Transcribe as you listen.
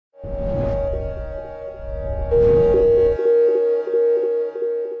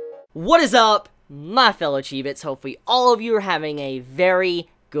What is up, my fellow Chibits? Hopefully all of you are having a very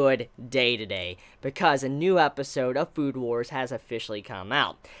good day today, because a new episode of Food Wars has officially come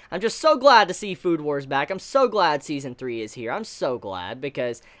out. I'm just so glad to see Food Wars back. I'm so glad Season 3 is here. I'm so glad,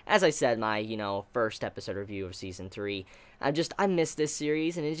 because, as I said, my, first episode review of Season 3, I miss this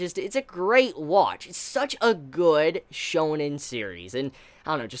series, and it's a great watch. It's such a good shonen series, and,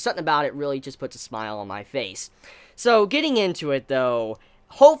 I don't know, just something about it really just puts a smile on my face. So, getting into it, though,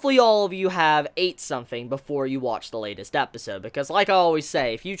 hopefully all of you have ate something before you watch the latest episode, because like I always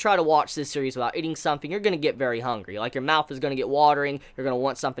say, if you try to watch this series without eating something, you're going to get very hungry. Like, your mouth is going to get watering, you're going to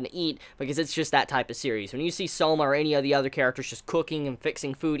want something to eat, because it's just that type of series. When you see Soma or any of the other characters just cooking and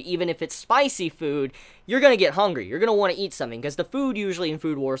fixing food, even if it's spicy food, you're going to get hungry. You're going to want to eat something, because the food usually in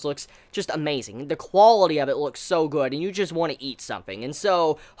Food Wars looks just amazing. The quality of it looks so good, and you just want to eat something. And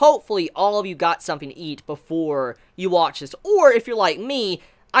so, hopefully, all of you got something to eat before you watch this. Or, if you're like me,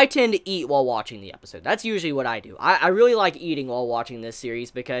 I tend to eat while watching the episode. That's usually what I do. I really like eating while watching this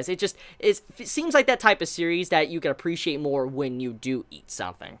series, because it seems like that type of series that you can appreciate more when you do eat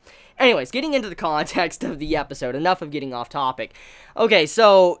something. Anyways, getting into the context of the episode, enough of getting off topic. Okay,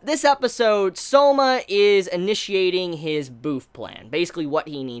 so this episode, Soma is initiating his booth plan, basically what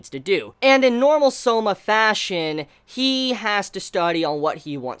he needs to do. And in normal Soma fashion, he has to study on what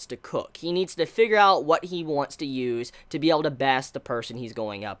he wants to cook. He needs to figure out what he wants to use to be able to best the person he's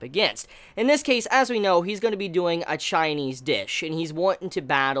going up against. In this case, as we know, he's going to be doing a Chinese dish, and he's wanting to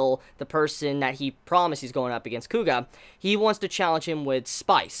battle the person that he promised he's going up against, Kuga. He wants to challenge him with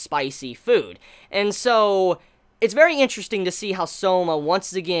spicy food. And so it's very interesting to see how Soma,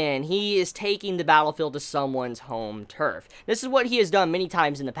 once again, he is taking the battlefield to someone's home turf. This is what he has done many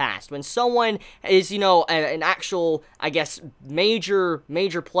times in the past. When someone is, an actual, I guess, major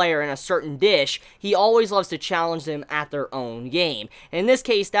player in a certain dish, he always loves to challenge them at their own game. And in this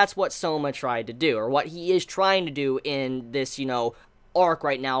case, that's what Soma tried to do, or what he is trying to do in this, arc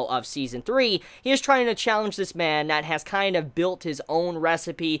right now of Season 3. He is trying to challenge this man that has kind of built his own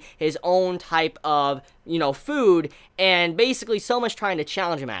recipe, his own type of, food, and basically Soma's trying to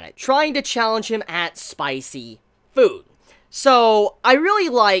challenge him at it. Trying to challenge him at spicy food. So, I really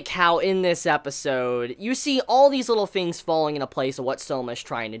like how in this episode, you see all these little things falling into place of what Soma's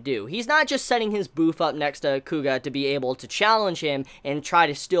trying to do. He's not just setting his booth up next to Kuga to be able to challenge him and try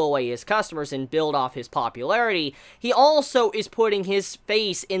to steal away his customers and build off his popularity. He also is putting his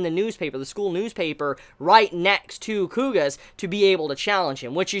face in the newspaper, the school newspaper, right next to Kuga's to be able to challenge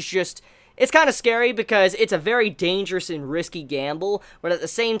him, which is just... It's kind of scary, because it's a very dangerous and risky gamble, but at the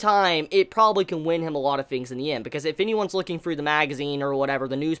same time, it probably can win him a lot of things in the end, because if anyone's looking through the magazine or whatever,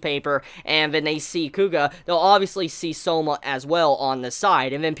 the newspaper, and then they see Kuga, they'll obviously see Soma as well on the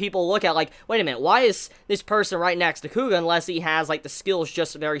side, and then people look at, like, wait a minute, why is this person right next to Kuga unless he has, like, the skills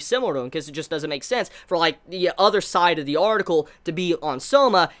just very similar to him, because it just doesn't make sense for, like, the other side of the article to be on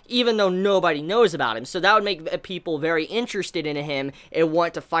Soma, even though nobody knows about him. So that would make people very interested in him and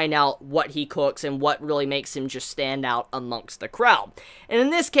want to find out what he cooks and what really makes him just stand out amongst the crowd. And in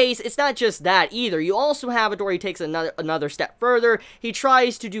this case, it's not just that either. You also have it where he takes another step further. He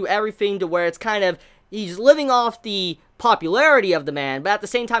tries to do everything to where it's kind of, he's living off the popularity of the man, but at the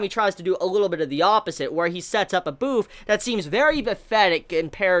same time he tries to do a little bit of the opposite, where he sets up a booth that seems very pathetic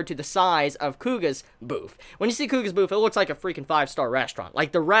compared to the size of Kuga's booth. When you see Kuga's booth, it looks like a freaking 5-star restaurant.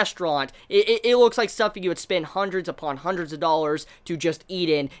 Like, the restaurant, it looks like something you would spend hundreds upon hundreds of dollars to just eat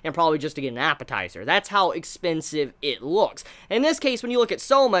in, and probably just to get an appetizer. That's how expensive it looks. In this case, when you look at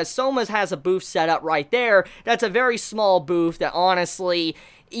Soma's has a booth set up right there. That's a very small booth that honestly...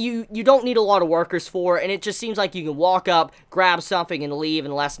 You don't need a lot of workers for, and it just seems like you can walk up, grab something, and leave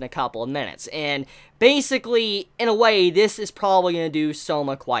in less than a couple of minutes. And basically, in a way, this is probably going to do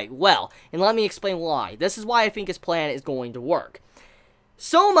Soma quite well. And let me explain why. This is why I think his plan is going to work.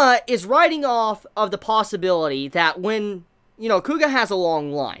 Soma is writing off of the possibility that when... Kuga has a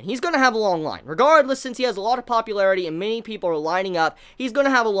long line. He's going to have a long line. Regardless, since he has a lot of popularity and many people are lining up, he's going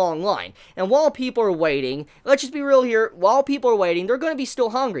to have a long line. And while people are waiting, let's just be real here, while people are waiting, they're going to be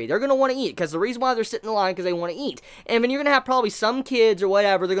still hungry. They're going to want to eat, because the reason why they're sitting in line is because they want to eat. And then you're going to have probably some kids or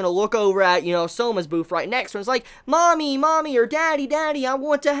whatever, they're going to look over at, Soma's booth right next to him. It's like, Mommy, or Daddy, I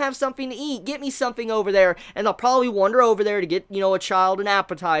want to have something to eat. Get me something over there. And they'll probably wander over there to get, a child an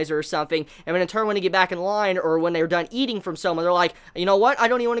appetizer or something. And then in turn, when they get back in line, or when they're done eating from Soma, they're like, you know what, I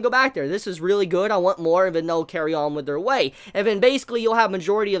don't even want to go back there. This is really good. I want more. And then they'll carry on with their way. And then basically you'll have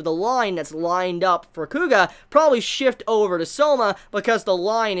majority of the line that's lined up for Kuga probably shift over to Soma, because the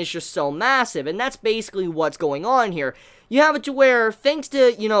line is just so massive. And that's basically what's going on here. you have it to where, thanks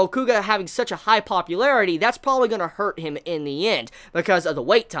to, Kuga having such a high popularity, that's probably going to hurt him in the end because of the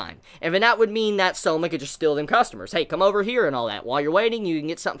wait time. And then that would mean that Soma could just steal them customers. Hey, come over here and all that. While you're waiting, you can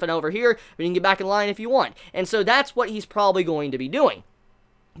get something over here, but you can get back in line if you want. And so that's what he's probably going to be doing.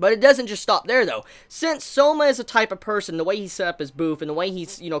 But it doesn't just stop there, though. Since Soma is a type of person, the way he set up his booth and the way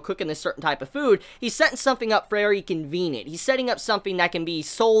he's, cooking this certain type of food, he's setting something up very convenient. He's setting up something that can be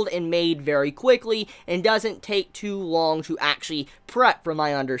sold and made very quickly and doesn't take too long to actually prep, from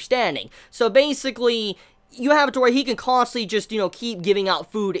my understanding. So basically, you have it to where he can constantly just, keep giving out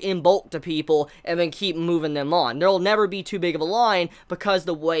food in bulk to people and then keep moving them on. There'll never be too big of a line because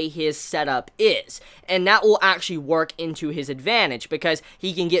the way his setup is. And that will actually work into his advantage because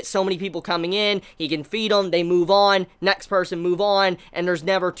he can get so many people coming in, he can feed them, they move on, next person move on, and there's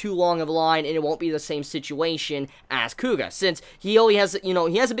never too long of a line and it won't be the same situation as Kuga. Since he only has,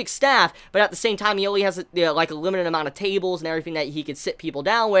 he has a big staff, but at the same time he only has, like a limited amount of tables and everything that he can sit people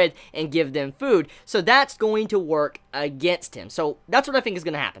down with and give them food. So that's going to work against him. So that's what I think is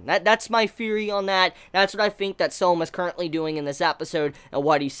going to happen. That's my theory on that. That's what I think that Soma's currently doing in this episode and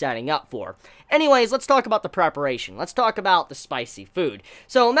what he's setting up for. Anyways, let's talk about the preparation. Let's talk about the spicy food.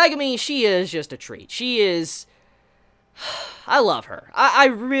 So Megumi, she is just a treat. She is... I love her. I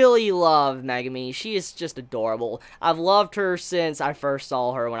really love Megumi. She is just adorable. I've loved her since I first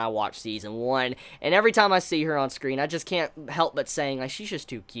saw her when I watched Season 1. And every time I see her on screen, I just can't help but saying, like, she's just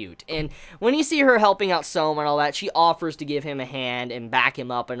too cute. And when you see her helping out Soma and all that, she offers to give him a hand and back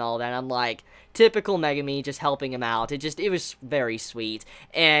him up and all that. I'm like, typical Megumi, just helping him out. It was very sweet.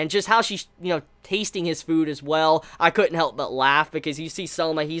 And just how she's, tasting his food as well, I couldn't help but laugh because you see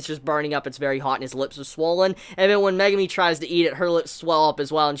Soma, he's just burning up, it's very hot and his lips are swollen, and then when Megumi tries to eat it, her lips swell up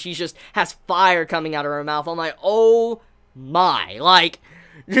as well, and she just has fire coming out of her mouth. I'm like, oh my, like,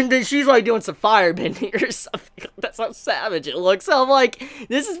 she's like doing some fire bending or something. That's how savage it looks. So I'm like,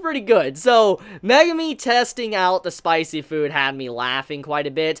 this is pretty good. So Megumi testing out the spicy food had me laughing quite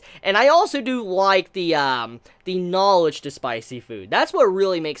a bit. And I also do like the knowledge to spicy food. That's what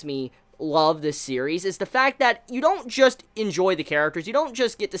really makes me love this series, is the fact that you don't just enjoy the characters, you don't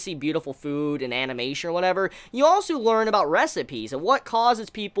just get to see beautiful food and animation or whatever, you also learn about recipes and what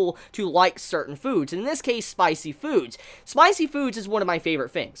causes people to like certain foods. In this case, spicy foods. Spicy foods is one of my favorite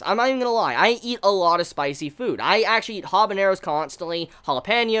things. I'm not even gonna lie, I eat a lot of spicy food. I actually eat habaneros constantly,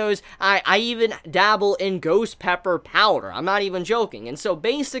 jalapenos, I even dabble in ghost pepper powder. I'm not even joking. And so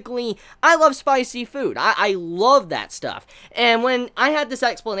basically, I love spicy food. I love that stuff. And when I had this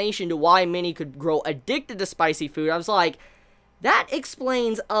explanation to why many could grow addicted to spicy food, I was like, that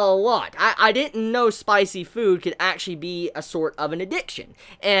explains a lot. I didn't know spicy food could actually be a sort of an addiction.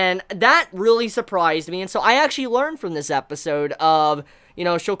 And that really surprised me. And so I actually learned from this episode of,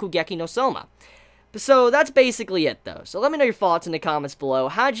 Shokugeki no Soma. So that's basically it, though. So let me know your thoughts in the comments below.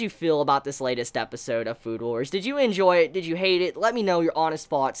 How'd you feel about this latest episode of Food Wars? Did you enjoy it? Did you hate it? Let me know your honest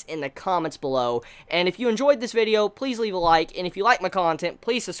thoughts in the comments below. And if you enjoyed this video, please leave a like. And if you like my content,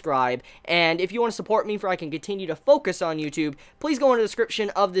 please subscribe. And if you want to support me for I can continue to focus on YouTube, please go in the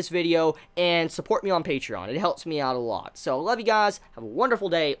description of this video and support me on Patreon. It helps me out a lot. So love you guys. Have a wonderful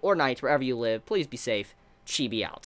day or night wherever you live. Please be safe. Chibi out.